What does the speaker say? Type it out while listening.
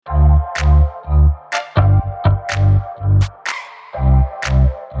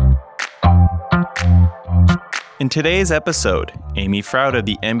today's episode, Amy Froud of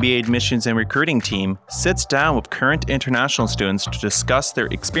the MBA Admissions and Recruiting team sits down with current international students to discuss their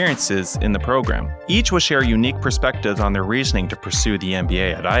experiences in the program. Each will share unique perspectives on their reasoning to pursue the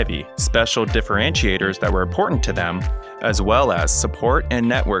MBA at Ivey, special differentiators that were important to them, as well as support and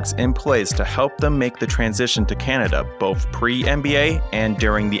networks in place to help them make the transition to Canada both pre-MBA and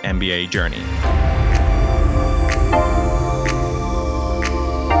during the MBA journey.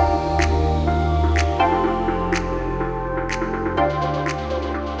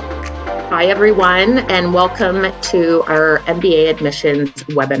 Hi, everyone, and welcome to our MBA admissions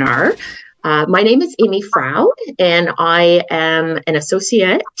webinar. My name is Amy Froud, and I am an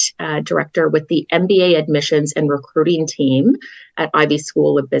associate director with the MBA admissions and recruiting team at Ivey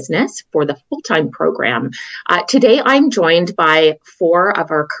School of Business for the full-time program. Today, I'm joined by four of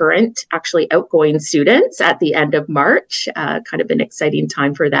our current, actually outgoing students at the end of March, kind of an exciting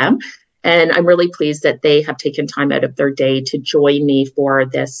time for them. And I'm really pleased that they have taken time out of their day to join me for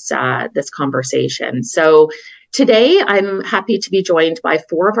this conversation. So today, I'm happy to be joined by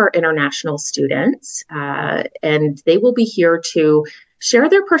four of our international students, and they will be here to share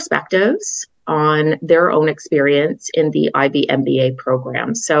their perspectives on their own experience in the Ivey MBA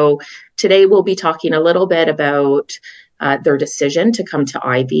program. So today, we'll be talking a little bit about their decision to come to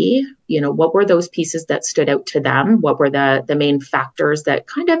Ivey. You know, what were those pieces that stood out to them? What were the main factors that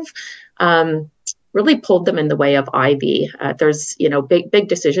kind of really pulled them in the way of Ivey? There's, big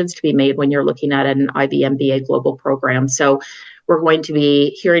decisions to be made when you're looking at an Ivey MBA global program. So we're going to be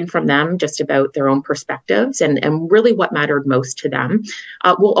hearing from them just about their own perspectives and really what mattered most to them.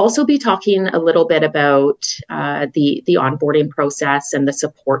 We'll also be talking a little bit about the onboarding process and the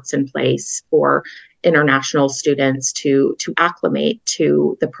supports in place for international students to acclimate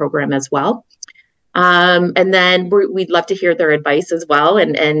to the program as well. And then we'd love to hear their advice as well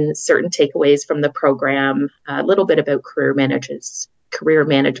and certain takeaways from the program, a little bit about career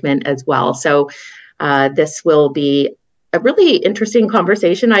management as well. So this will be a really interesting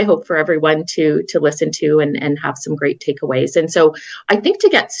conversation, I hope, for everyone to listen to and have some great takeaways. And so I think to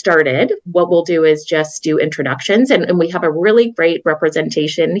get started, what we'll do is just do introductions. And we have a really great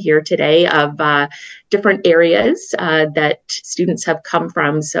representation here today of different areas that students have come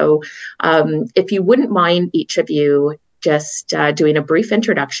from. So if you wouldn't mind each of you just doing a brief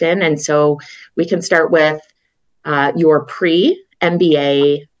introduction. And so we can start with your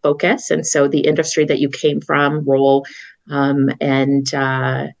pre-MBA focus. And so the industry that you came from, role, and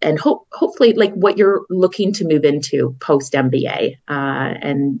hopefully like what you're looking to move into post MBA.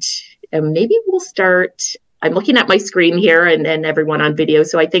 And maybe we'll start. I'm looking at my screen here and everyone on video.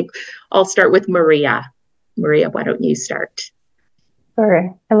 So I think I'll start with Mariya. Mariya, why don't you start?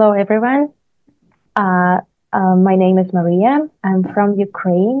 Sure. Hello, everyone. My name is Mariya. I'm from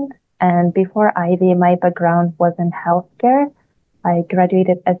Ukraine. And before Ivey, my background was in healthcare. I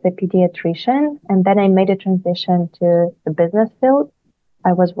graduated as a pediatrician, and then I made a transition to the business field.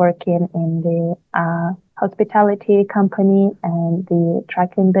 I was working in the hospitality company and the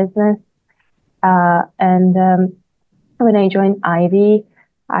trucking business. And when I joined Ivey,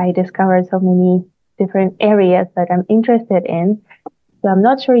 I discovered so many different areas that I'm interested in. So I'm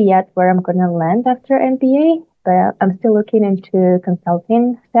not sure yet where I'm going to land after MBA, but I'm still looking into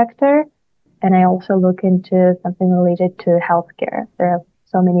consulting sector. And I also look into something related to healthcare. There are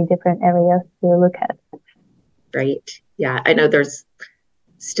so many different areas to look at. Right. Yeah, I know there's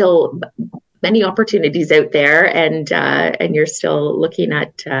still many opportunities out there, and you're still looking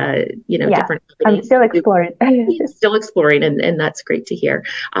at different companies. I'm still exploring. Still exploring, and that's great to hear.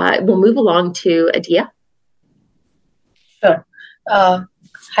 We'll move along to Aadhyaa. Sure.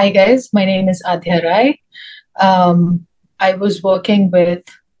 Hi guys, my name is Aadhyaa Rai. I was working with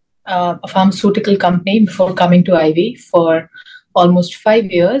a pharmaceutical company before coming to Ivey for almost 5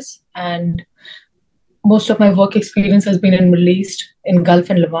 years, and most of my work experience has been in Middle East, in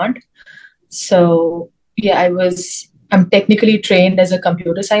Gulf and Levant. So yeah, I'm technically trained as a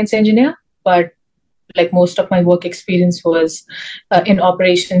computer science engineer, but like most of my work experience was in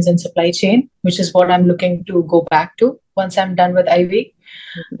operations and supply chain, which is what I'm looking to go back to once I'm done with Ivey.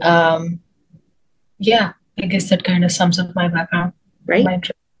 Yeah, I guess that kind of sums up my background. Right.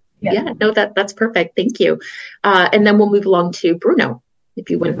 Yeah, no, that's perfect. Thank you. And then we'll move along to Bruno, if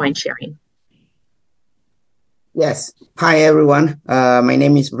you wouldn't mind sharing. Yes. Hi, everyone. My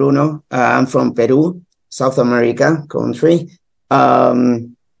name is Bruno. I'm from Peru, South America country.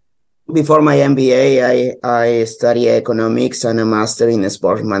 Before my MBA, I studied economics and a master in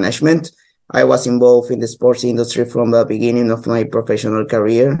sports management. I was involved in the sports industry from the beginning of my professional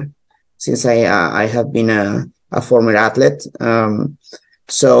career, since I have been a former athlete.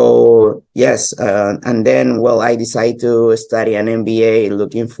 So yes, and then, well, I decided to study an MBA,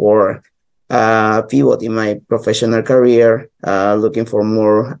 looking for pivot in my professional career, looking for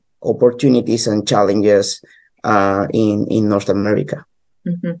more opportunities and challenges in North America.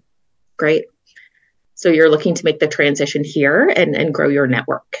 Mm-hmm. Great. So you're looking to make the transition here and grow your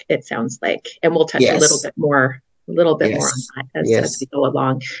network, it sounds like. And we'll touch a little bit more on that as we go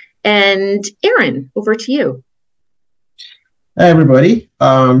along. And Aaron, over to you. Hi, everybody.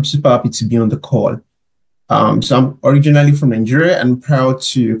 I'm super happy to be on the call. So I'm originally from Nigeria and proud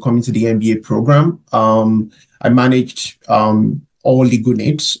to come into the MBA program. I managed all the good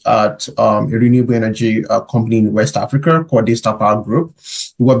needs at a renewable energy company in West Africa called Aadhyaa Power Group.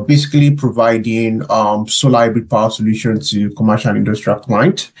 We were basically providing solar hybrid power solutions to commercial and industrial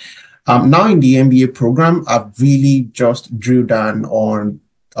clients. Now in the MBA program, I've really just drilled down on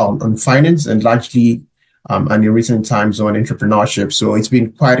finance and largely and in recent times on entrepreneurship. So it's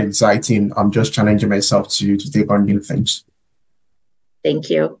been quite exciting. I'm just challenging myself to take on new things. Thank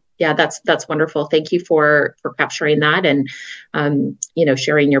you. Yeah, that's wonderful. Thank you for capturing that and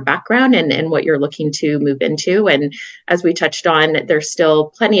sharing your background and what you're looking to move into. And as we touched on, there's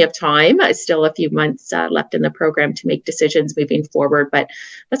still plenty of time, still a few months left in the program to make decisions moving forward. But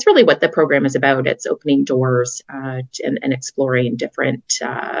that's really what the program is about. It's opening doors and exploring different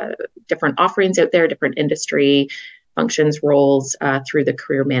offerings out there, different industry functions, roles through the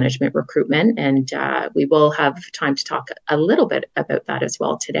career management recruitment. And we will have time to talk a little bit about that as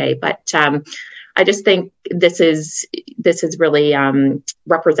well today. But I just think this is really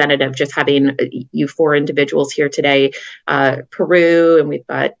representative, just having you four individuals here today, Peru, and we've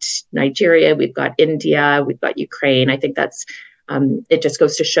got Nigeria, we've got India, we've got Ukraine. I think that's it just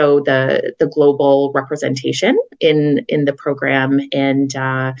goes to show the global representation in the program. And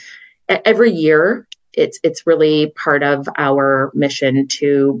every year, it's really part of our mission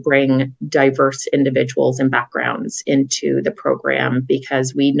to bring diverse individuals and backgrounds into the program,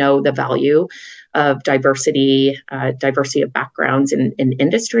 because we know the value of diversity of backgrounds in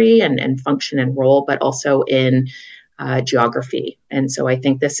industry and function and role, but also in geography. And so I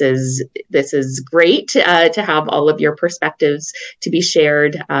think this is great to have all of your perspectives to be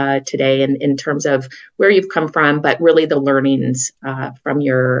shared today in terms of where you've come from, but really the learnings from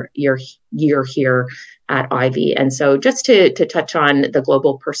your year here at Ivey. And so just to touch on the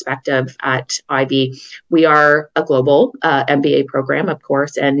global perspective at Ivey, we are a global MBA program, of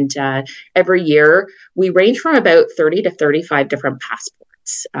course, and every year we range from about 30 to 35 different passports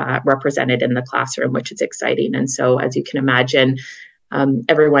represented in the classroom, which is exciting. And so, as you can imagine,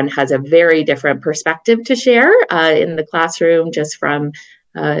 everyone has a very different perspective to share in the classroom, just from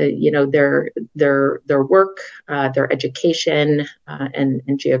their work, their education,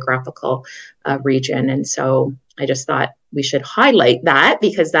 and geographical region. And so, I just thought we should highlight that,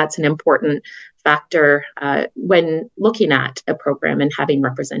 because that's an important factor when looking at a program and having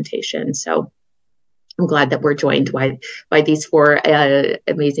representation. So I'm glad that we're joined by these four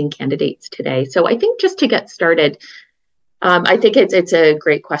amazing candidates today. So I think just to get started, I think it's a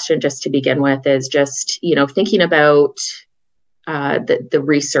great question just to begin with, is just, thinking about the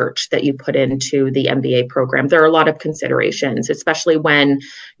research that you put into the MBA program. There are a lot of considerations, especially when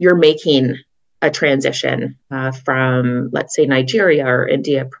you're making a transition from, let's say, Nigeria or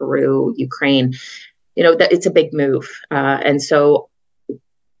India, Peru, Ukraine. That it's a big move. And so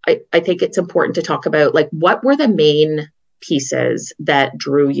I think it's important to talk about, what were the main pieces that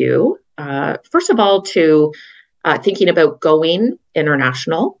drew you, first of all, to thinking about going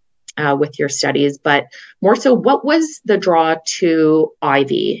international with your studies, but more so, what was the draw to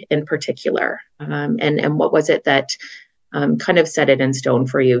Ivey in particular? And what was it that kind of set it in stone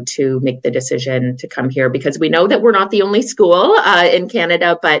for you to make the decision to come here? Because we know that we're not the only school in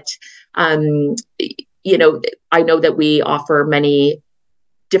Canada, but, I know that we offer many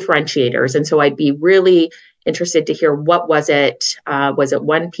differentiators. And so I'd be really interested to hear, what was it? Was it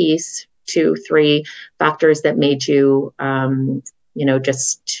one piece, 2, 3 factors that made you,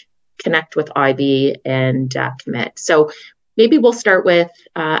 just connect with Ivey and commit? So maybe we'll start with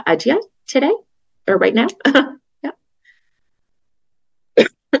Aadhyaa today, or right now.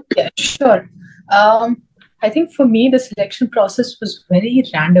 Yeah, sure. I think for me, the selection process was very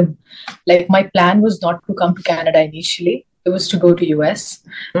random. My plan was not to come to Canada initially. It was to go to US.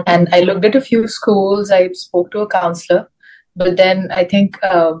 Mm-hmm. And I looked at a few schools. I spoke to a counselor. But then I think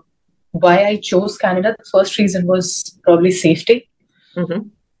why I chose Canada, the first reason was probably safety. Mm-hmm.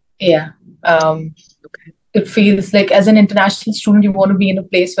 Yeah. it feels like as an international student, you want to be in a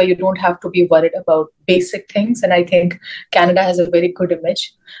place where you don't have to be worried about basic things. And I think Canada has a very good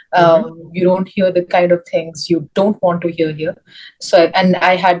image. You don't hear the kind of things you don't want to hear here. So, and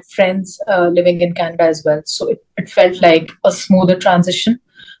I had friends living in Canada as well. So it felt like a smoother transition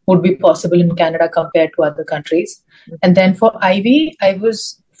would be possible in Canada compared to other countries. And then for Ivey, I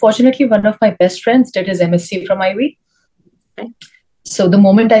was fortunately one of my best friends did his MSc from Ivey. Okay. So the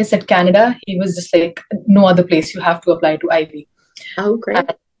moment I said Canada, he was just like, no other place, you have to apply to Ivey. Oh, great.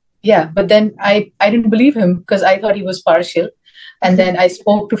 Yeah, but then I didn't believe him because I thought he was partial. And then I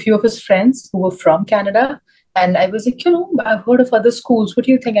spoke to a few of his friends who were from Canada. And I was like, I've heard of other schools. What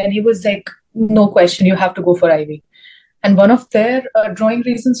do you think? And he was like, no question, you have to go for Ivey. And one of their drawing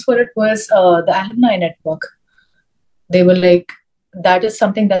reasons for it was the alumni network. They were like, that is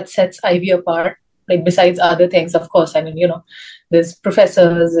something that sets Ivey apart. Like besides other things, of course, I mean, there's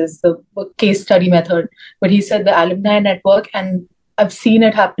professors, there's the case study method, but he said the alumni network, and I've seen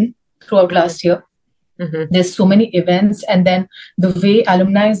it happen throughout last year. There's so many events, and then the way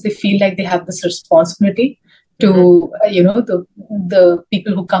alumni, they feel like they have this responsibility to, the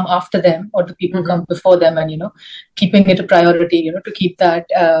people who come after them or the people who come before them, and, keeping it a priority, to keep that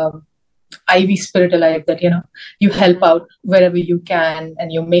Ivey spirit alive, that you help out wherever you can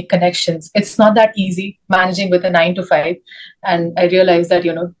and you make connections. It's not that easy managing with a 9 to 5, and I realized that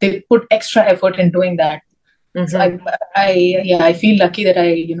they put extra effort in doing that. So I feel lucky that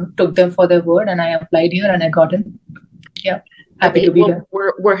I took them for their word and I applied here and I got in. Yeah, happy to be here.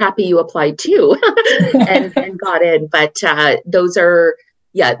 We're happy you applied too and got in. But those are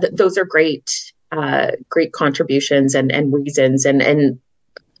great contributions and reasons, and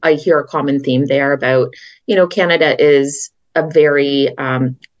I hear a common theme there about, Canada is a very,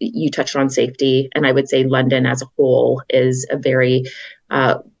 you touched on safety, and I would say London as a whole is a very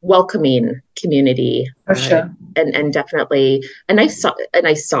welcoming community. For sure. And definitely a nice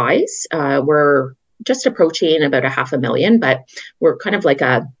size. We're just approaching about 500,000, but we're kind of like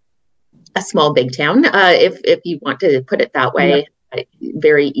a small big town, if you want to put it that way.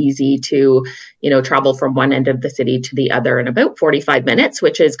 Very easy to, travel from one end of the city to the other in about 45 minutes,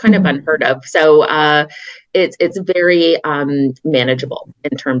 which is kind of unheard of. So it's very manageable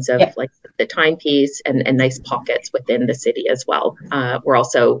in terms of like the timepiece and nice pockets within the city as well. We're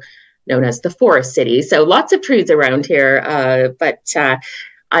also known as the forest city, so lots of trees around here. But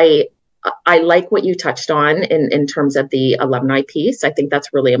I like what you touched on in terms of the alumni piece. I think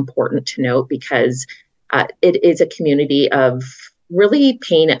that's really important to note because it is a community of really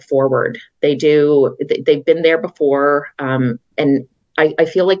paying it forward. They've been there before. And I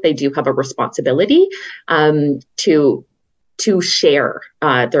feel like they do have a responsibility to share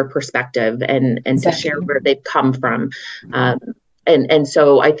their perspective and to share where they've come from. And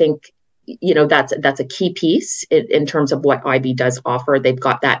so I think, that's a key piece in terms of what Ivey does offer. They've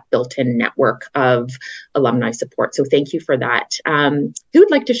got that built-in network of alumni support. So thank you for that. Who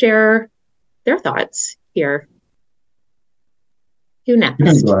would like to share their thoughts here? Who next? You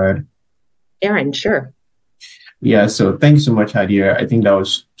can go ahead. Aaron, sure. Yeah, so thank you so much, Aadhyaa. I think that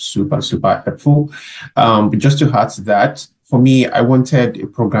was super, super helpful. But just to add to that, for me, I wanted a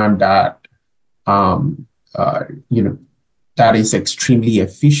program that, that is extremely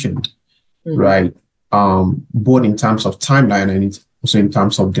efficient, right? Both in terms of timeline and also in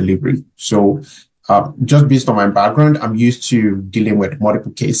terms of delivery. So just based on my background, I'm used to dealing with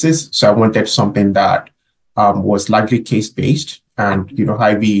multiple cases. So I wanted something that was largely case-based. And,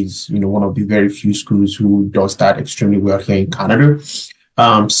 Ivey is, one of the very few schools who does that extremely well here in Canada.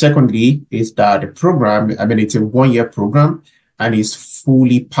 Secondly, is that the program, it's a 1-year program and it's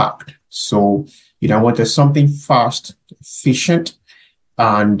fully packed. So, I wanted something fast, efficient,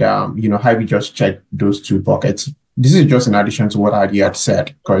 and, Ivey just checked those 2 buckets. This is just in addition to what Aadhyaa had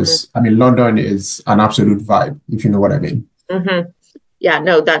said, because, London is an absolute vibe, if you know what I mean. Yeah,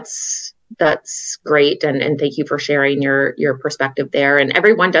 no, that's great. And thank you for sharing your perspective there. And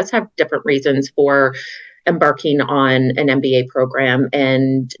everyone does have different reasons for embarking on an MBA program.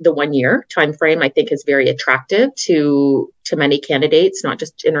 And the 1-year timeframe, I think, is very attractive to many candidates, not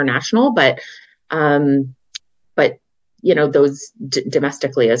just international, but those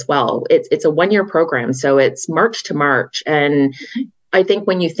domestically as well. It's a 1-year program. So it's March to March. And I think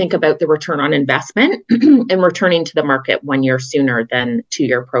when you think about the return on investment and returning to the market 1 year sooner than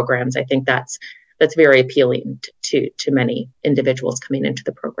 2-year programs, I think that's very appealing to many individuals coming into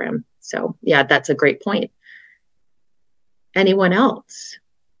the program. So yeah, that's a great point. Anyone else?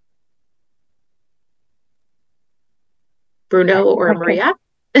 Bruno or Mariya?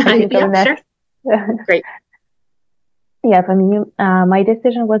 I can go next. Sure. Great. Yeah, for me, my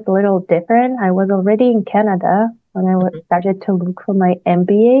decision was a little different. I was already in Canada when I started to look for my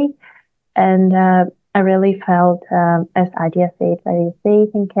MBA, and I really felt, as Aadhyaa said, very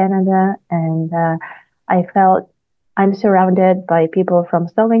safe in Canada, and I felt I'm surrounded by people from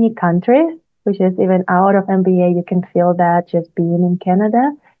so many countries, which is even out of MBA, you can feel that just being in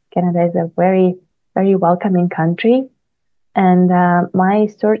Canada. Canada is a very, very welcoming country, and my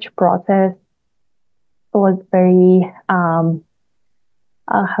search process was very how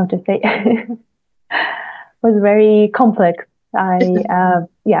to say was very complex. I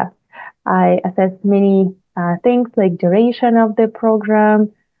assessed many things like duration of the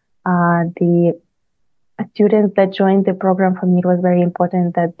program, the students that joined the program. For me, it was very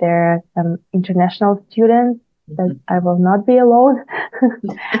important that there are some international students, that I will not be alone.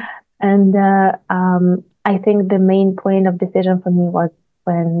 And I think the main point of decision for me was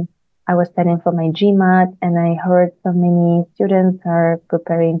when I was studying for my GMAT, and I heard so many students are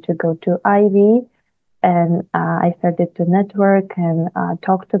preparing to go to Ivey, and I started to network and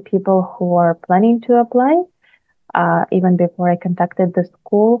talk to people who are planning to apply, even before I contacted the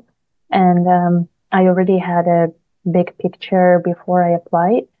school. And I already had a big picture before I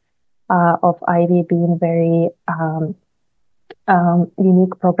applied of Ivey being very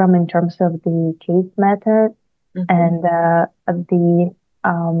unique program in terms of the case method and the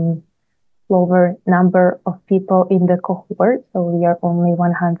lower number of people in the cohort. So we are only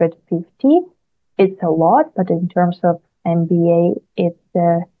 150. It's a lot, but in terms of MBA, it's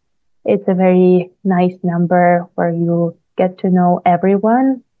a very nice number where you get to know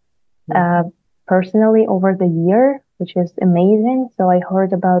everyone personally over the year, which is amazing. So I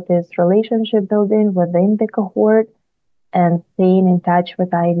heard about this relationship building within the cohort and staying in touch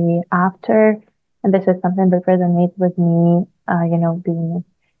with Ivey after. And this is something that resonates with me, being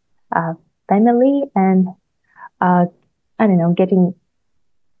family and, I don't know, get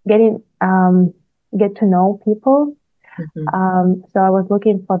to know people. So I was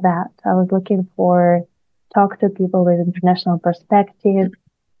looking for that. I was looking for talk to people with international perspective.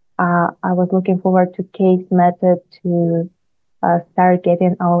 I was looking forward to case method to start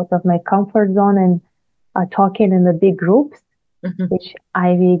getting out of my comfort zone and talking in the big groups, which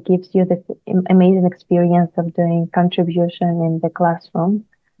Ivey gives you this amazing experience of doing contribution in the classroom.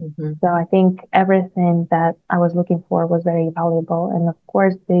 So I think everything that I was looking for was very valuable. And of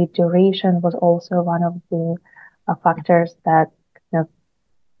course, the duration was also one of the factors that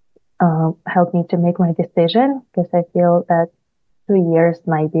helped me to make my decision, because I feel that 2 years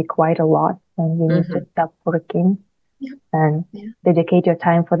might be quite a lot when you need to stop working and dedicate your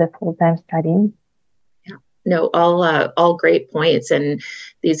time for the full-time studying. No, all great points. And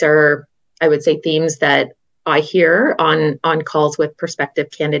these are, I would say, themes that I hear on calls with prospective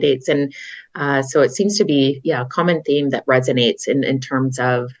candidates. And so it seems to be, a common theme that resonates in terms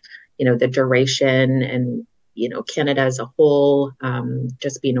of, the duration and, Canada as a whole,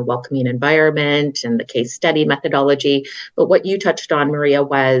 just being a welcoming environment and the case study methodology. But what you touched on, Mariya,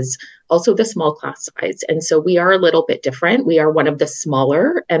 was also the small class size. And so we are a little bit different. We are one of the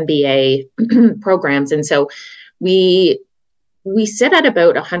smaller MBA programs. And so we sit at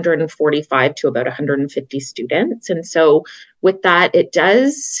about 145 to about 150 students. And so with that, it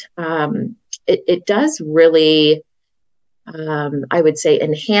does really, I would say,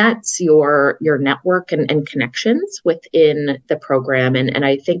 enhance your network and connections within the program. And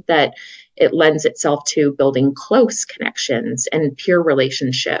I think that it lends itself to building close connections and peer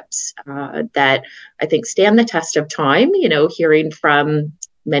relationships that I think stand the test of time. Hearing from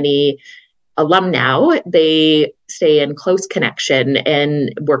many alum now, they stay in close connection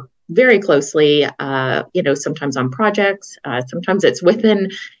and work very closely, sometimes on projects, sometimes it's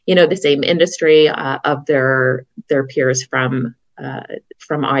within, the same industry of their peers from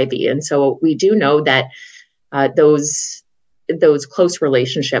Ivey. And so we do know that those close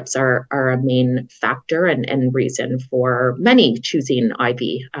relationships are a main factor and reason for many choosing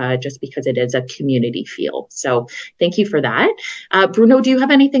Ivey, just because it is a community feel. So thank you for that. Bruno, do you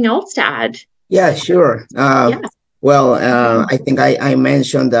have anything else to add? Yeah, sure. Well, I think I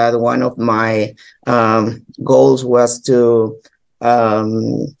mentioned that one of my goals was to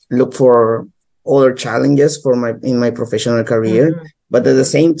look for other challenges in my professional career. But at the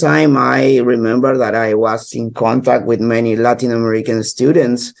same time, I remember that I was in contact with many Latin American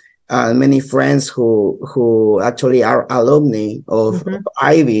students, many friends who actually are alumni of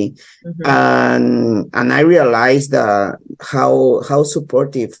Ivey, and I realized how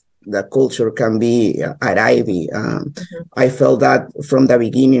supportive the culture can be at Ivey. I felt that from the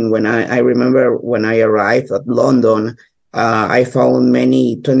beginning. When I remember when I arrived at London, I found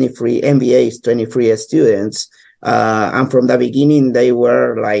many 23 MBA students And from the beginning, they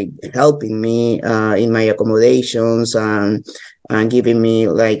were like helping me in my accommodations and giving me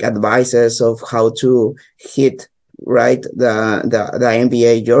like advices of how to hit right the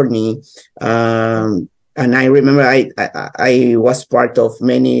MBA journey. And I remember I was part of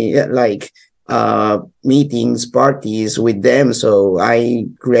many like meetings, parties with them. So I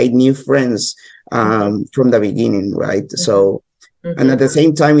create new friends from the beginning, right? Mm-hmm. So, and at the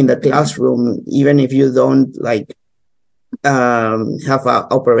same time in the classroom, even if you don't like have a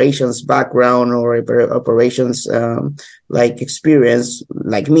operations background or operations like experience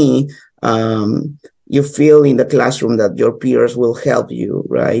like me, you feel in the classroom that your peers will help you,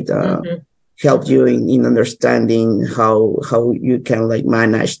 right? Help you in understanding how you can like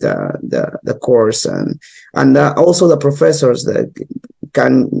manage the course, and also the professors that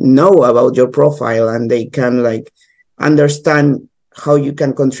can know about your profile and they can like understand how you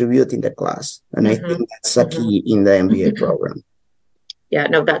can contribute in the class. And I think that's a key in the MBA program. Yeah,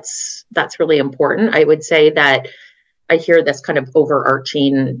 no, that's really important. I would say that I hear this kind of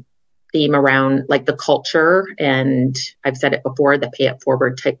overarching theme around like the culture, and I've said it before, the pay it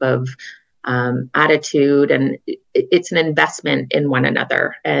forward type of attitude, and it's an investment in one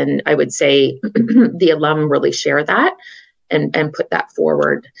another. And I would say the alum really share that and put that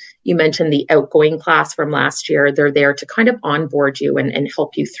forward. You mentioned the outgoing class from last year. They're there to kind of onboard you and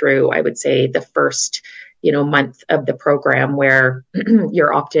help you through, I would say, the first month of the program, where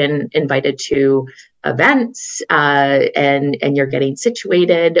you're often invited to events and you're getting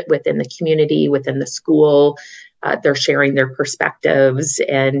situated within the community, within the school. They're sharing their perspectives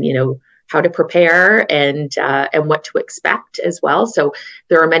and how to prepare and what to expect as well. So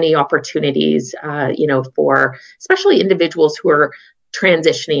there are many opportunities, for especially individuals who are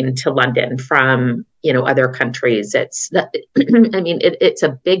transitioning to London from, other countries. It's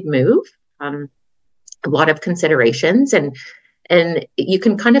a big move, a lot of considerations, and you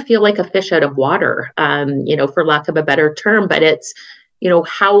can kind of feel like a fish out of water, for lack of a better term, but it's,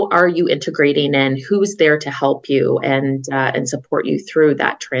 how are you integrating in? Who's there to help you and support you through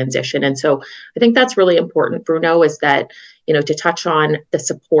that transition? And so I think that's really important, Bruno, is that, to touch on the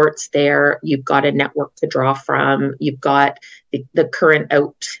supports there. You've got a network to draw from. You've got the current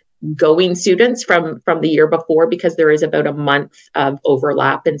outgoing students from the year before, because there is about a month of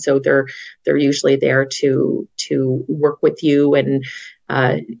overlap. And so they're usually there to work with you and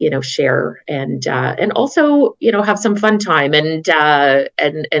share and also, have some fun time.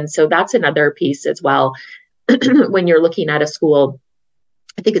 And so that's another piece as well. When you're looking at a school,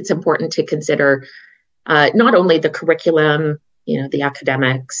 I think it's important to consider not only the curriculum, the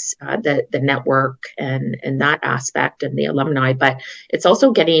academics, the network and that aspect and the alumni, but it's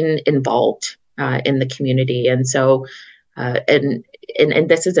also getting involved in the community. And so, and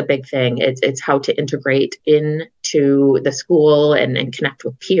this is a big thing. It's how to integrate into the school and connect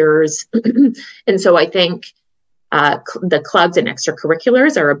with peers. And so I think the clubs and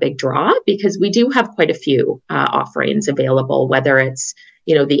extracurriculars are a big draw, because we do have quite a few offerings available, whether it's,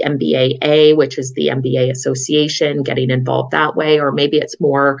 the MBA, which is the MBA Association, getting involved that way, or maybe it's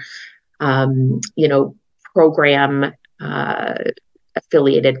more, program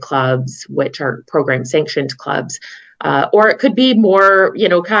affiliated clubs, which are program sanctioned clubs. Or it could be more,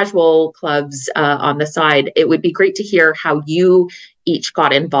 casual clubs on the side. It would be great to hear how you each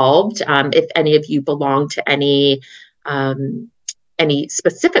got involved. If any of you belong to any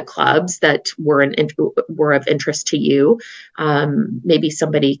specific clubs that were of interest to you. Maybe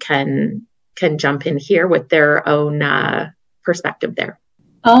somebody can jump in here with their own perspective there.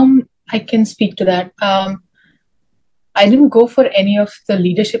 I can speak to that. I didn't go for any of the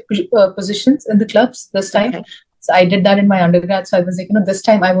leadership positions in the clubs this time. Okay. So I did that in my undergrad. So I was like, this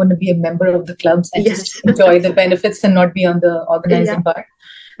time I want to be a member of the clubs and just enjoy the benefits and not be on the organizing part.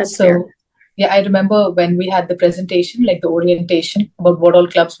 That's fair. Yeah, I remember when we had the presentation, like the orientation about what all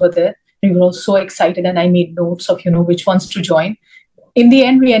clubs were there. We were all so excited, and I made notes of, which ones to join. In the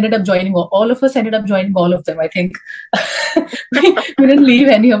end, we ended up joining, all of us ended up joining all of them, I think. we didn't leave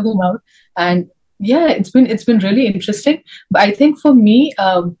any of them out. And yeah, it's been really interesting. But I think for me,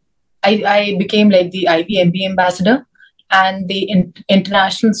 I became like the Ivey MBA ambassador and the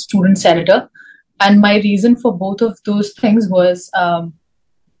international student senator. And my reason for both of those things was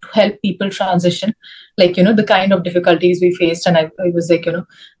help people transition, like, the kind of difficulties we faced. And I was like,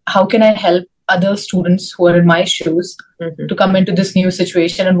 how can I help other students who are in my shoes to come into this new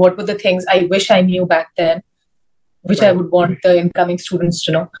situation? And what were the things I wish I knew back then, which I would want the incoming students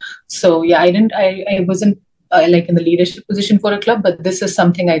to know? So yeah, I wasn't like in the leadership position for a club, but this is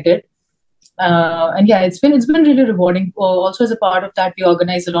something I did. And yeah, it's been really rewarding. Also, as a part of that, we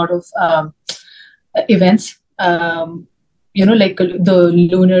organize a lot of events. like the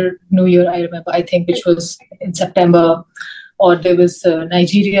Lunar New Year, I remember, I think, which was in September, or there was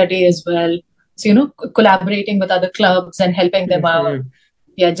Nigeria Day as well. So, collaborating with other clubs and helping them out.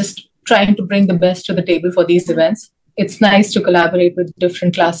 Yeah, just trying to bring the best to the table for these events. It's nice to collaborate with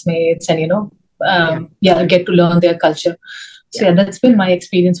different classmates and, get to learn their culture. So yeah, that's been my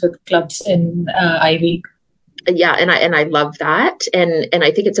experience with clubs in Ivey. Yeah, and I love that, and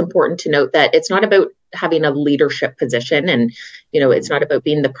I think it's important to note that it's not about having a leadership position, and it's not about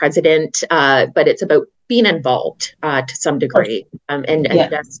being the president, but it's about being involved to some degree, and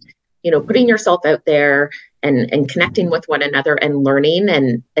just putting yourself out there and connecting with one another and learning,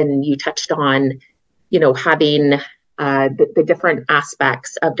 and you touched on having the different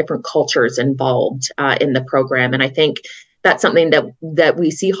aspects of different cultures involved in the program, and I think that's something that we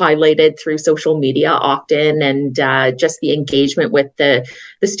see highlighted through social media often, and just the engagement with the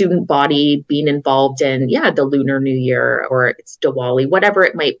student body being involved in the Lunar New Year, or it's Diwali, whatever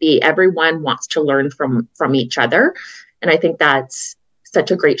it might be. Everyone wants to learn from each other, and I think that's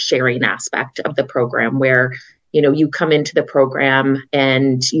such a great sharing aspect of the program, where you come into the program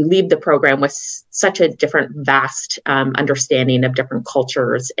and you leave the program with such a different, vast understanding of different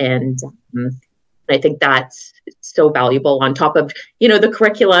cultures, and I think that's so valuable on top of, the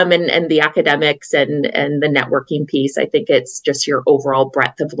curriculum and the academics and the networking piece. I think it's just your overall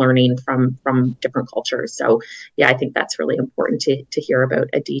breadth of learning from different cultures. So yeah, I think that's really important to hear about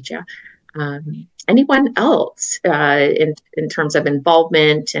Aadhyaa. Anyone else in terms of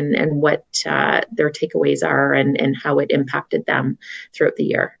involvement and what their takeaways are and how it impacted them throughout the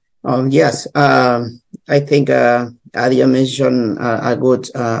year? Yes, I think Aadhyaa mentioned a good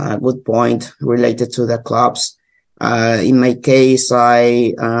point related to the clubs. In my case,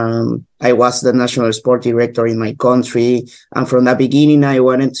 I was the national sport director in my country, and from the beginning, I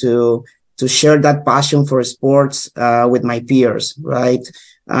wanted to share that passion for sports with my peers, right?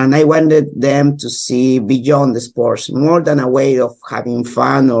 And I wanted them to see beyond the sports, more than a way of having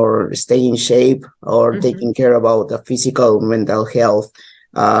fun or staying in shape or taking care about the physical, mental health.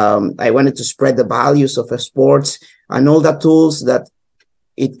 I wanted to spread the values of sports and all the tools that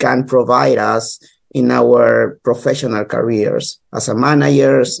it can provide us in our professional careers as a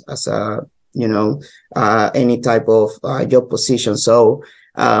managers, as a, any type of job position. So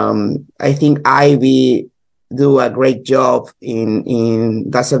I think Ivey do a great job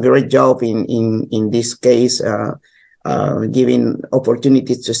that's a great job in this case, giving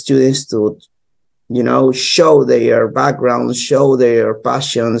opportunities to students to show their background, show their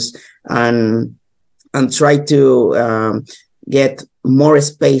passions, and try to get more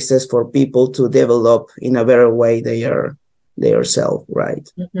spaces for people to develop in a better way their self,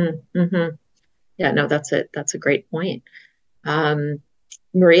 right? Yeah, no, that's a great point.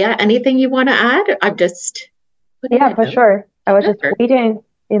 Mariya, anything you want to add? I'm just for sure. I was just waiting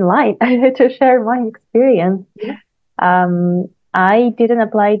in line to share my experience. I didn't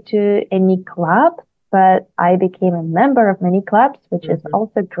apply to any club, but I became a member of many clubs, which is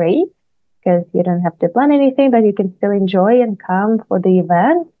also great because you don't have to plan anything, but you can still enjoy and come for the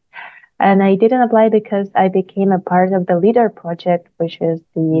event. And I didn't apply because I became a part of the Leader Project, which is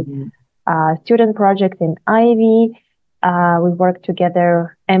the student project in Ivey. We work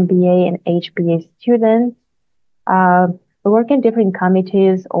together, MBA and HBA students. We work in different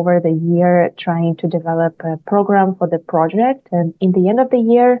committees over the year trying to develop a program for the project. And in the end of the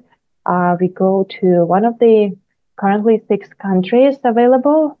year, we go to one of the currently 6 countries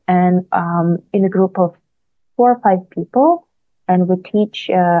available and in a group of 4 or 5 people. And we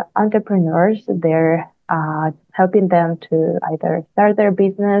teach entrepreneurs. They're helping them to either start their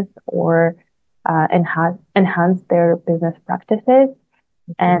business or enhance their business practices.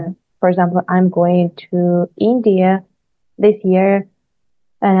 And for example, I'm going to India this year,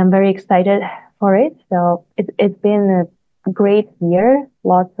 and I'm very excited for it. So it's been a great year,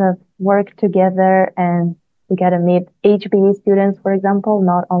 lots of work together, and we get to meet HBA students, for example,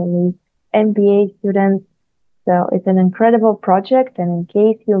 not only MBA students. So it's an incredible project. And in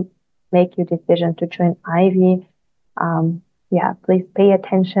case you make your decision to join Ivey, please pay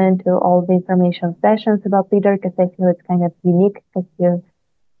attention to all the information sessions about Leader, because I feel it's kind of unique because you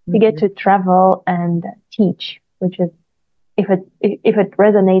get to travel and teach, which is, if it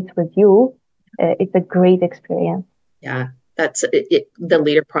resonates with you, it's a great experience. Yeah, that's it. The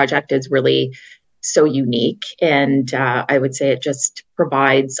Leader Project is really so unique, and I would say it just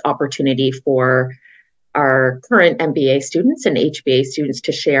provides opportunity for our current MBA students and HBA students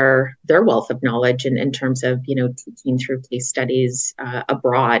to share their wealth of knowledge in terms of teaching through case studies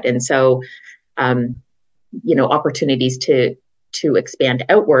abroad, and so opportunities to expand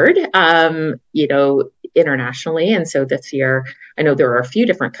outward. internationally. And so this year, I know there are a few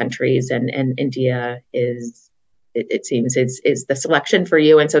different countries, and India it seems is the selection for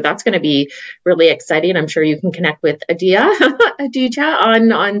you. And so that's going to be really exciting. I'm sure you can connect with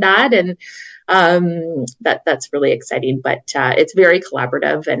Aadhyaa on that. And that's really exciting, but it's very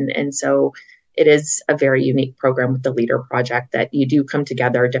collaborative. And so it is a very unique program with the Leader Project, that you do come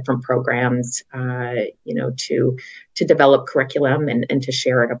together, different programs, to develop curriculum and to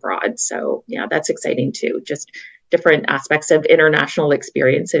share it abroad. So yeah, that's exciting too. Just different aspects of international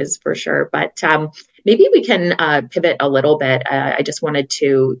experiences for sure. But maybe we can pivot a little bit. I just wanted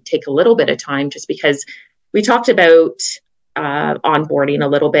to take a little bit of time, just because we talked about onboarding a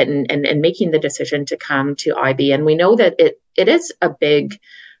little bit and making the decision to come to Ivey. And we know that it is a big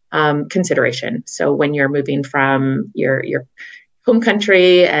consideration. So when you're moving from your home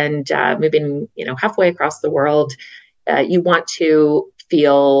country and moving, halfway across the world, you want to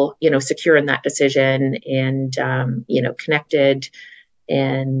feel, secure in that decision and, connected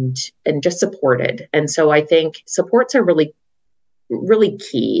and just supported. And so I think supports are really, really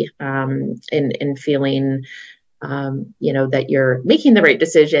key in feeling, that you're making the right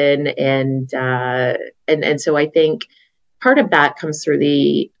decision. And so I think part of that comes through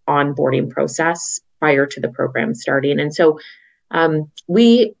the onboarding process prior to the program starting. And so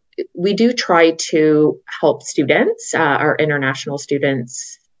we do try to help students, our international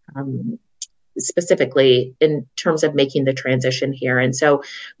students, specifically in terms of making the transition here. And so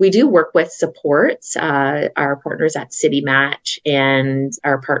we do work with supports, our partners at City Match and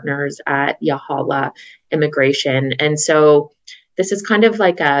our partners at Yahala Immigration. And so this is kind of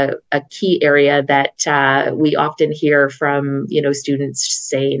like a key area that we often hear from, students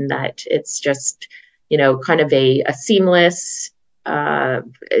saying that it's just, kind of a seamless path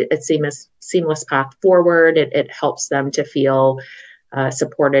forward. It helps them to feel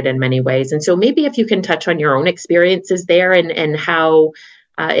supported in many ways. And so maybe if you can touch on your own experiences there and how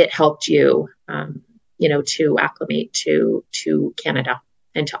it helped you, to acclimate to Canada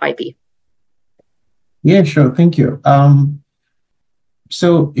and to Ivey. Yeah, sure. Thank you.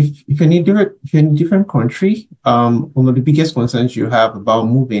 So if you're in a different country, one of the biggest concerns you have about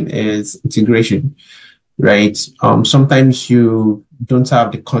moving is integration, right? Sometimes you don't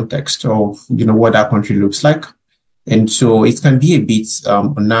have the context of, what that country looks like. And so it can be a bit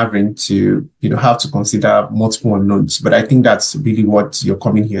unnerving to, have to consider multiple unknowns. But I think that's really what you're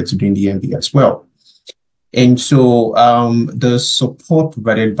coming here to do in the MBA as well. And so the support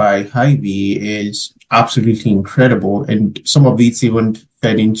provided by Ivey is absolutely incredible. And some of it even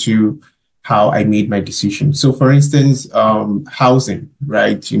fed into how I made my decision. So for instance, housing,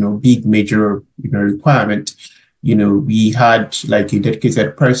 right? Big major, requirement. We had like a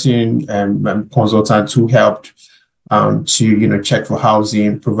dedicated person and consultant who helped to, check for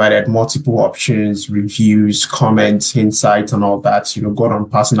housing, provided multiple options, reviews, comments, insights, and all that, got on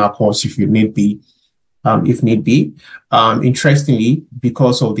personal calls if need be. Interestingly,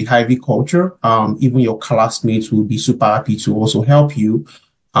 because of the Ivey culture, even your classmates will be super happy to also help you,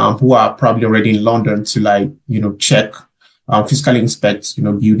 who are probably already in London to check, physically inspect,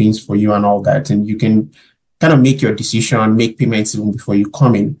 buildings for you and all that. And you can kind of make your decision, make payments even before you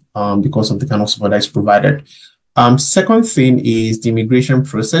come in, because of the kind of support that's provided. Second thing is the immigration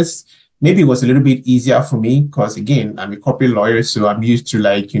process. Maybe it was a little bit easier for me because, again, I'm a corporate lawyer, so I'm used to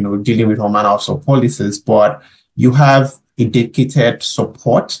dealing with all manner of policies. But you have a dedicated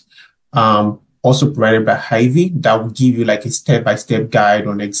support, also provided by Ivey, that will give you a step-by-step guide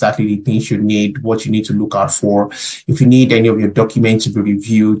on exactly the things you need, what you need to look out for. If you need any of your documents to be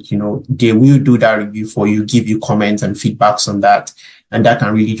reviewed, they will do that review for you, give you comments and feedbacks on that, and that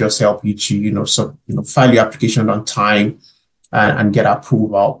can really just help you to file your application on time and get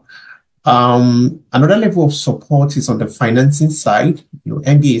approval. Another level of support is on the financing side.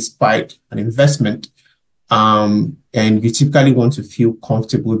 MBA is quite an investment. And you typically want to feel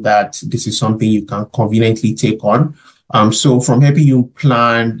comfortable that this is something you can conveniently take on. So from helping you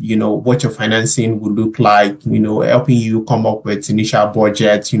plan, what your financing would look like, helping you come up with initial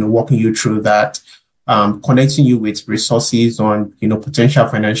budgets, walking you through that, connecting you with resources on, potential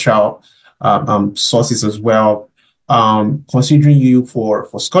financial, sources as well. Considering you for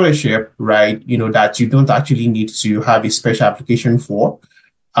scholarship, right? That you don't actually need to have a special application for.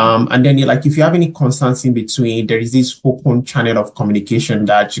 And then if you have any concerns in between, there is this open channel of communication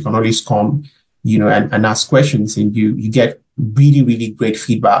that you can always come, and ask questions, and you get really, really great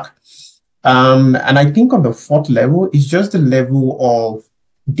feedback. And I think on the fourth level is just the level of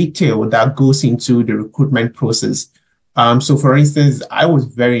detail that goes into the recruitment process. So for instance, I was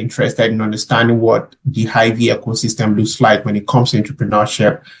very interested in understanding what the Ivey ecosystem looks like when it comes to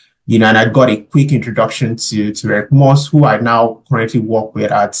entrepreneurship. and I got a quick introduction to Eric Moss, who I now currently work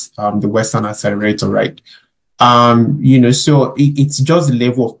with at the Western Accelerator, right? So it's just the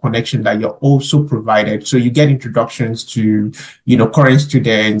level of connection that you're also provided. So you get introductions to, current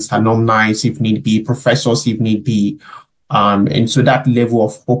students, alumni, if need be, professors, if need be. And so that level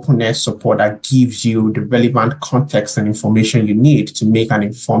of openness, support that gives you the relevant context and information you need to make an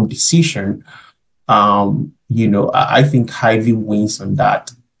informed decision. I think Ivey wins on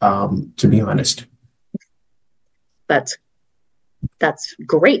that, to be honest. That's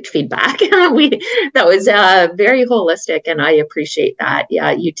great feedback. That was very holistic, and I appreciate that.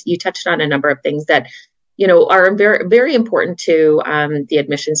 Yeah, you touched on a number of things that are very, very important to the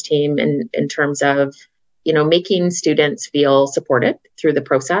admissions team in terms of making students feel supported through the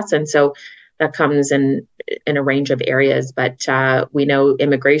process, and so that comes in a range of areas. But we know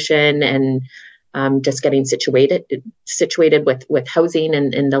immigration and just getting situated with housing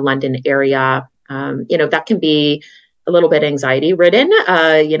in the London area, that can be a little bit anxiety ridden,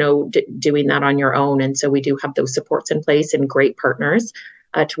 doing that on your own. And so we do have those supports in place and great partners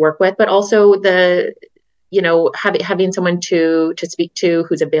to work with, but also having someone to speak to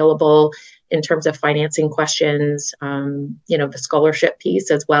who's available in terms of financing questions, the scholarship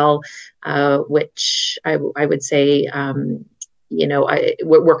piece as well, which I would say,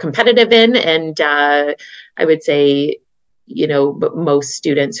 we're competitive in, and I would say, but most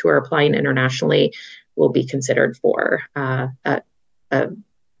students who are applying internationally will be considered for, a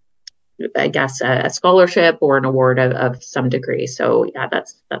scholarship or an award of some degree. So yeah,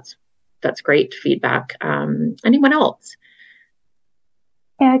 that's great feedback. Anyone else?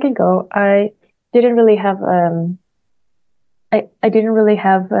 Yeah, I can go. I didn't really have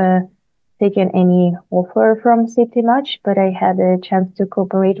taken any offer from City much, but I had a chance to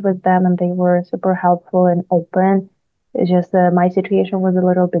cooperate with them, and they were super helpful and open. It's just my situation was a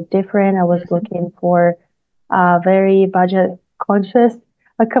little bit different. I was looking for very budget conscious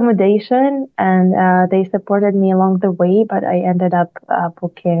accommodation, and they supported me along the way, but I ended up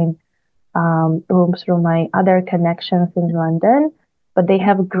booking rooms through my other connections in London. But they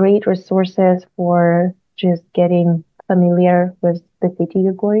have great resources for just getting familiar with the city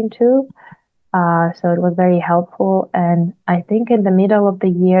you're going to. So it was very helpful. And I think in the middle of the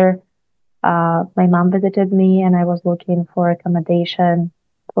year, my mom visited me, and I was looking for accommodation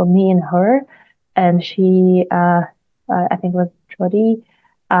for me and her. And she, I think it was Jody,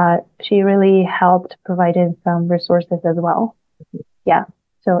 she really helped providing some resources as well. Yeah.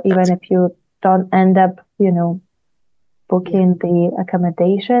 So even if you don't end up, booking the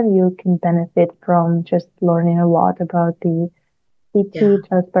accommodation, you can benefit from just learning a lot about the city,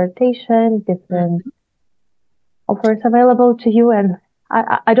 transportation, different offers available to you. And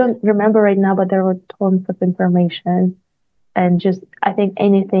I don't remember right now, but there were tons of information. And just, I think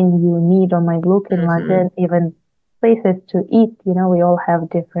anything you need or might look in London, even places to eat, we all have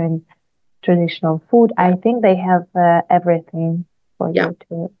different traditional food. I think they have everything for you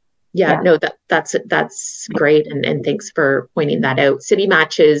to. Yeah, no, that's great. And thanks for pointing that out. City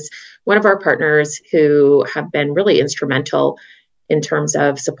Match is one of our partners who have been really instrumental in terms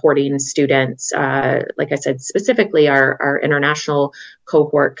of supporting students. Like I said, specifically our international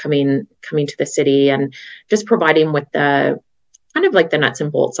cohort coming to the city, and just providing with the kind of like the nuts and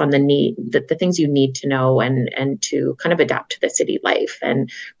bolts on the things you need to know and to kind of adapt to the city life.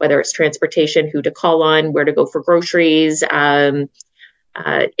 And whether it's transportation, who to call on, where to go for groceries,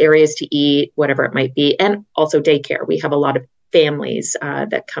 areas to eat, whatever it might be, and also daycare. We have a lot of families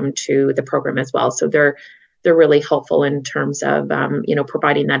that come to the program as well, so they're really helpful in terms of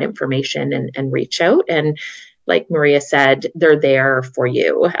providing that information and reach out. And like Mariya said, they're there for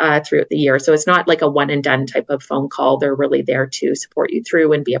you throughout the year. So it's not like a one and done type of phone call. They're really there to support you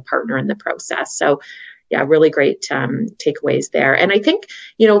through and be a partner in the process. So yeah, really great takeaways there. And I think,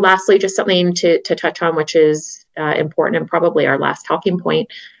 lastly, just something to touch on, which is important, and probably our last talking point,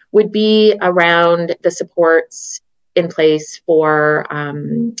 would be around the supports in place for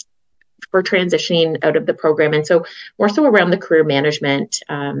transitioning out of the program. And so more so around the career management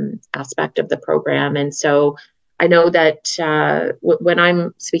aspect of the program. And so I know that when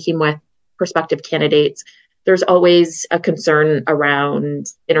I'm speaking with prospective candidates, there's always a concern around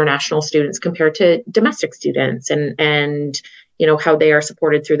international students compared to domestic students, and how they are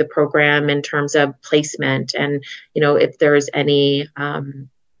supported through the program in terms of placement, and if there's any I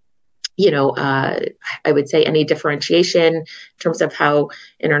would say any differentiation in terms of how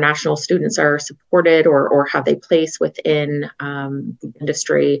international students are supported or how they place within the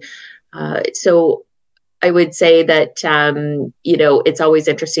industry. So I would say that, it's always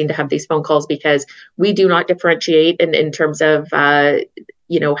interesting to have these phone calls, because we do not differentiate in terms of,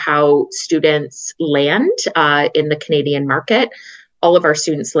 how students land in the Canadian market. All of our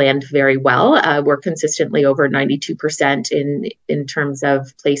students land very well. We're consistently over 92% in terms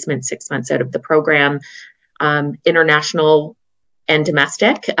of placement 6 months out of the program, international and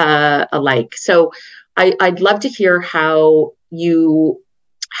domestic alike. So I'd love to hear how you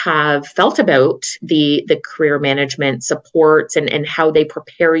have felt about the career management supports and how they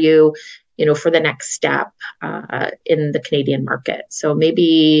prepare you, for the next step in the Canadian market. So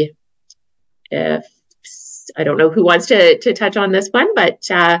maybe if I don't know who wants to touch on this one, but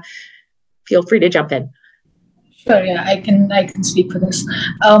feel free to jump in. Sure, yeah, I can speak for this.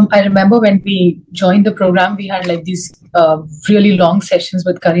 I remember when we joined the program, we had like these really long sessions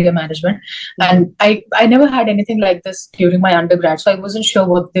with career management, and I never had anything like this during my undergrad, so I wasn't sure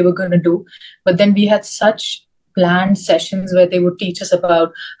what they were going to do. But then we had such planned sessions where they would teach us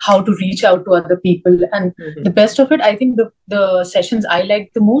about how to reach out to other people, and the best of it, I think the sessions I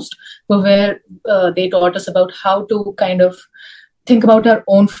liked the most were where they taught us about how to kind of think about our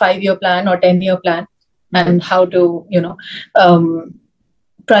own 5-year plan or 10-year plan, and how to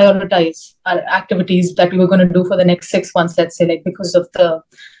prioritize our activities that we were going to do for the next 6 months, let's say, like because of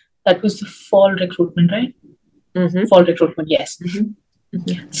that was the fall recruitment, right? Fall recruitment, yes.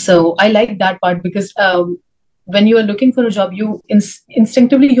 So I like that part because when you are looking for a job, you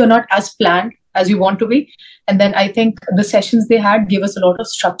instinctively, you're not as planned as you want to be. And then I think the sessions they had gave us a lot of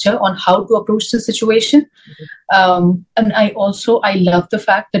structure on how to approach the situation. And I love the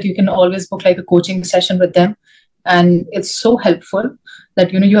fact that you can always book like a coaching session with them. And it's so helpful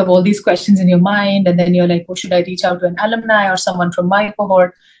that, you have all these questions in your mind, and then you're like, oh, should I reach out to an alumni or someone from my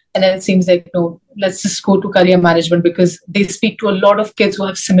cohort? And then it seems like, no, let's just go to career management because they speak to a lot of kids who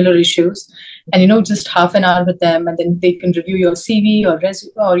have similar issues. And, just half an hour with them, and then they can review your CV or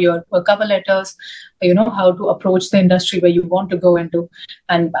resume or your cover letters, how to approach the industry where you want to go into.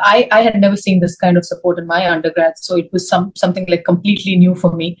 And I had never seen this kind of support in my undergrad. So it was something like completely new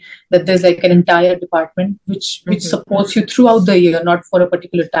for me, that there's like an entire department which supports you throughout the year, not for a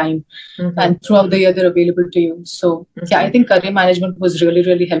particular time. And throughout the year, they're available to you. So yeah, I think career management was really,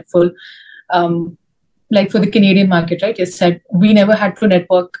 really helpful. Like for the Canadian market, right? You said we never had to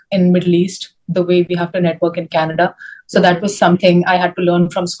network in Middle East the way we have to network in Canada. So that was something I had to learn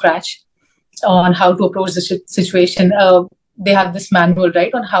from scratch on how to approach the situation. They have this manual,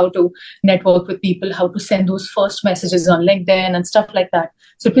 right, on how to network with people, how to send those first messages on LinkedIn and stuff like that.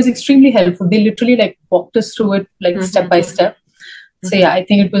 So it was extremely helpful. They literally like walked us through it like step by step. So yeah, I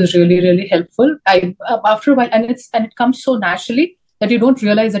think it was really, really helpful. After a while, and it comes so naturally that you don't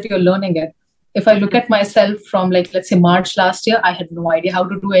realize that you're learning it. If I look at myself from like, let's say March last year, I had no idea how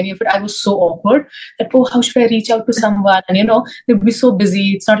to do any of it. I was so awkward that, oh, how should I reach out to someone? And, they would be so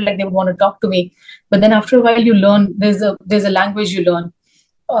busy. It's not like they would want to talk to me. But then after a while, you learn, there's a language you learn,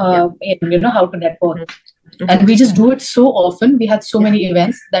 in, how to network. And we just do it so often. We had so many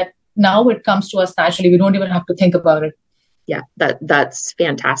events that now it comes to us naturally. We don't even have to think about it. Yeah, that's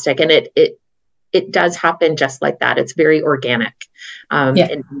fantastic. And it does happen just like that. It's very organic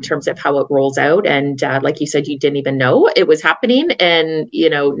in terms of how it rolls out. And like you said, you didn't even know it was happening. And,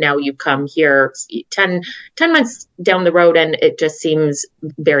 now you come here 10 months down the road, and it just seems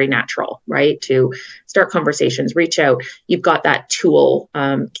very natural, right? To start conversations, reach out. You've got that tool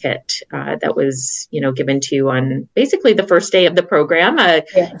kit that was, given to you on basically the first day of the program.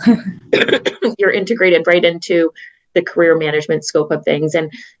 You're integrated right into the career management scope of things.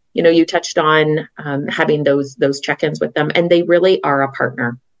 And you touched on having those check-ins with them, and they really are a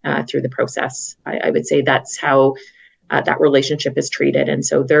partner through the process. I would say that's how that relationship is treated, and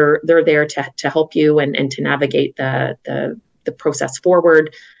so they're there to help you and to navigate the process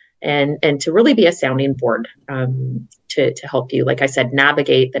forward, and to really be a sounding board to help you, like I said,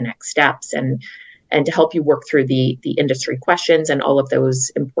 navigate the next steps and to help you work through the industry questions and all of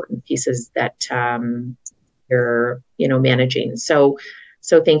those important pieces that you're managing.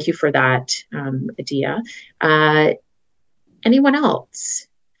 So thank you for that, Aadhyaa. Anyone else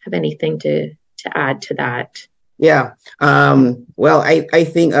have anything to add to that? Yeah. Well, I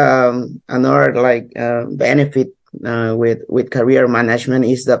think another benefit with career management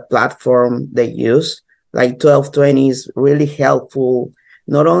is the platform they use. Like 1220 is really helpful,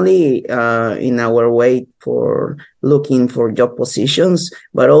 not only in our way for looking for job positions,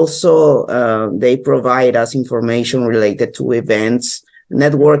 but also they provide us information related to events,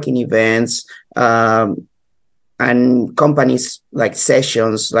 networking events, and companies like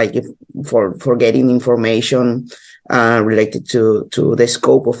sessions, for getting information related to the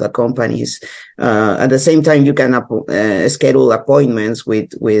scope of the companies. At the same time, you can schedule appointments with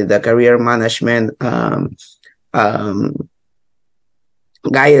the career management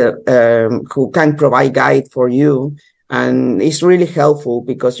guide who can provide guide for you. And it's really helpful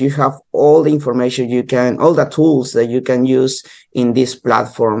because you have all the information all the tools that you can use in this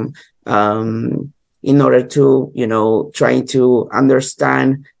platform in order to, trying to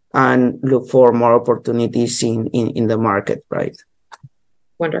understand and look for more opportunities in the market, right?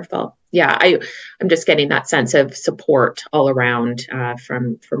 Wonderful. Yeah, I'm just getting that sense of support all around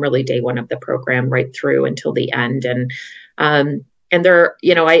from really day one of the program right through until the end. And there,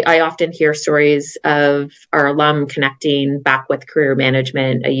 I often hear stories of our alum connecting back with career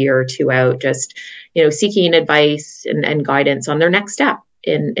management a year or two out, just, seeking advice and guidance on their next step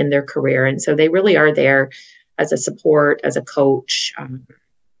in their career. And so they really are there as a support, as a coach,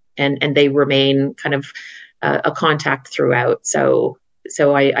 and they remain kind of a contact throughout. So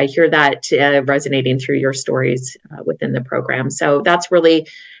I hear that resonating through your stories within the program. So that's really,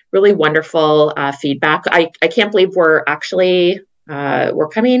 really wonderful feedback. I can't believe we're actually we're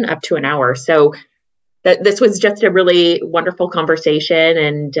coming up to an hour. So this was just a really wonderful conversation,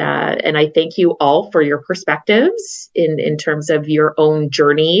 and I thank you all for your perspectives in terms of your own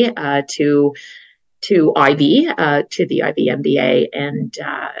journey to Ivey, to the Ivey MBA,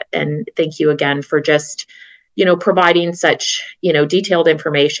 and thank you again for just providing such detailed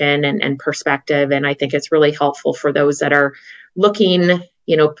information and perspective. And I think it's really helpful for those that are looking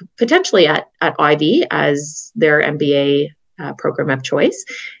potentially at Ivey as their MBA program of choice.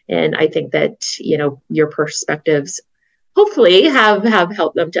 And I think that, your perspectives hopefully have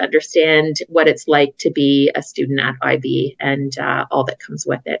helped them to understand what it's like to be a student at Ivey and all that comes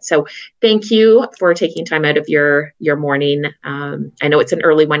with it. So thank you for taking time out of your morning. I know it's an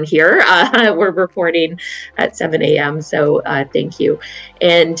early one here. We're recording at 7 a.m. So thank you.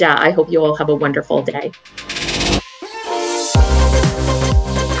 And I hope you all have a wonderful day.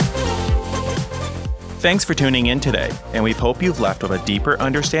 Thanks for tuning in today, and we hope you've left with a deeper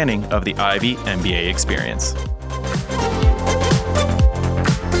understanding of the Ivey MBA experience.